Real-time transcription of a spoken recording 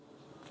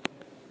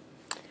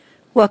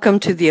Welcome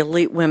to the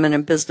Elite Women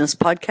in Business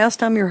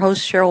podcast. I'm your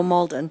host, Cheryl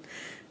Malden.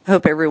 I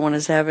hope everyone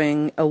is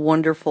having a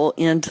wonderful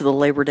end to the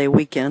Labor Day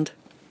weekend.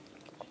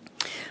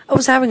 I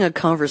was having a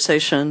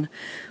conversation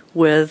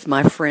with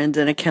my friend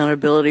and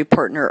accountability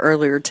partner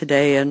earlier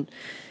today, and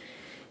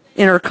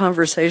in our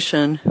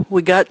conversation,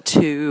 we got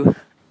to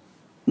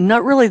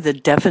not really the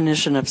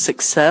definition of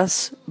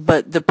success,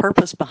 but the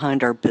purpose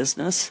behind our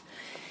business.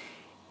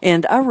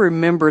 And I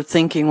remember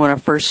thinking when I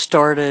first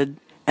started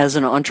as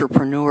an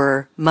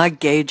entrepreneur, my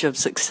gauge of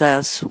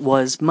success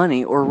was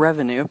money or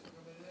revenue.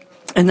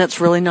 And that's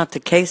really not the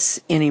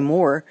case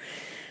anymore.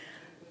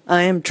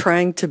 I am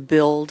trying to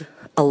build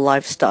a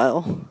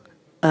lifestyle,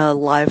 a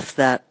life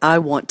that I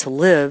want to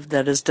live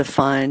that is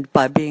defined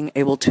by being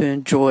able to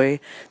enjoy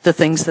the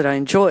things that I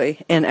enjoy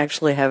and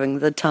actually having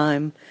the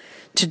time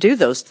to do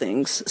those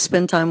things,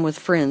 spend time with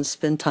friends,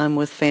 spend time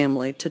with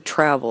family, to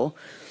travel,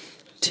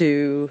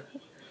 to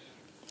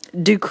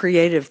do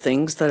creative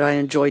things that I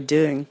enjoy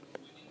doing.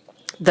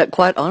 That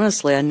quite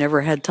honestly I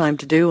never had time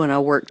to do when I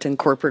worked in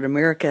corporate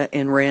America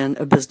and ran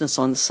a business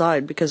on the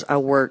side because I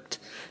worked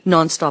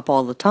nonstop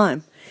all the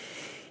time.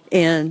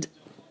 And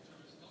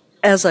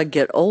as I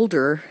get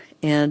older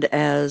and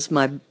as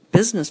my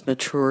business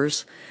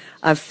matures,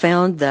 I've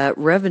found that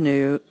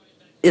revenue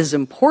is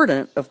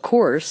important, of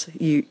course.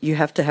 You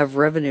have to have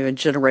revenue and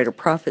generate a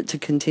profit to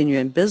continue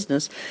in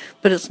business,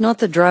 but it's not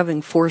the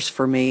driving force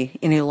for me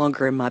any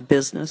longer in my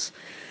business.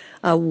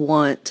 I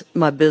want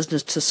my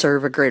business to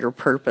serve a greater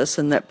purpose,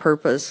 and that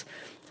purpose,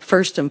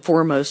 first and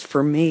foremost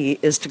for me,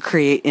 is to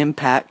create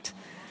impact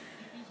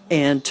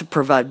and to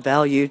provide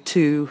value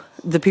to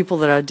the people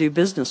that I do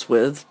business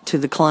with, to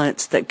the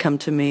clients that come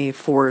to me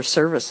for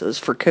services,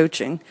 for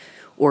coaching,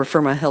 or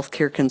for my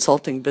healthcare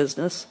consulting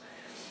business.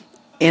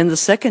 And the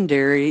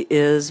secondary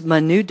is my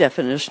new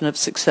definition of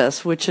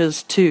success, which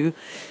is to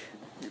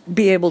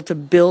be able to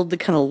build the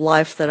kind of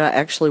life that I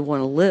actually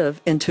want to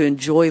live and to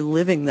enjoy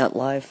living that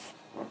life.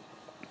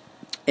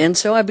 And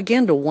so I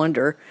began to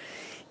wonder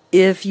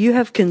if you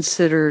have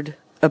considered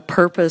a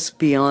purpose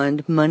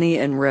beyond money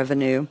and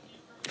revenue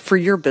for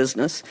your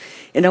business.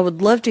 And I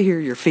would love to hear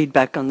your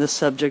feedback on this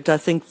subject. I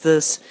think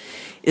this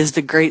is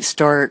the great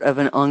start of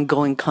an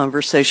ongoing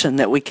conversation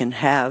that we can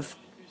have.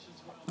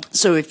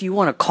 So if you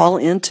want to call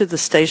into the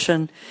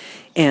station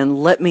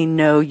and let me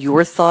know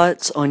your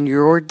thoughts on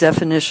your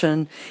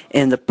definition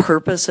and the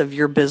purpose of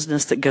your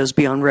business that goes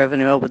beyond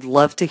revenue, I would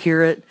love to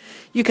hear it.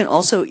 You can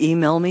also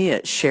email me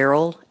at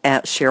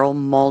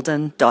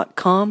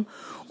cheryl@cherylmalden.com,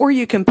 or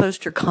you can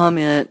post your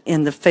comment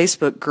in the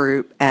Facebook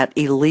group at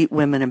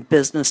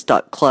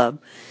elitewomeninbusiness.club.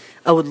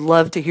 I would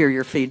love to hear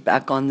your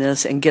feedback on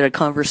this and get a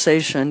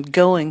conversation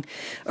going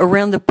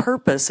around the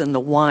purpose and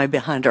the why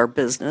behind our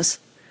business.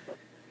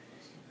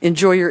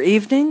 Enjoy your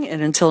evening,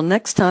 and until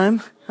next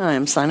time, I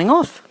am signing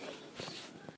off.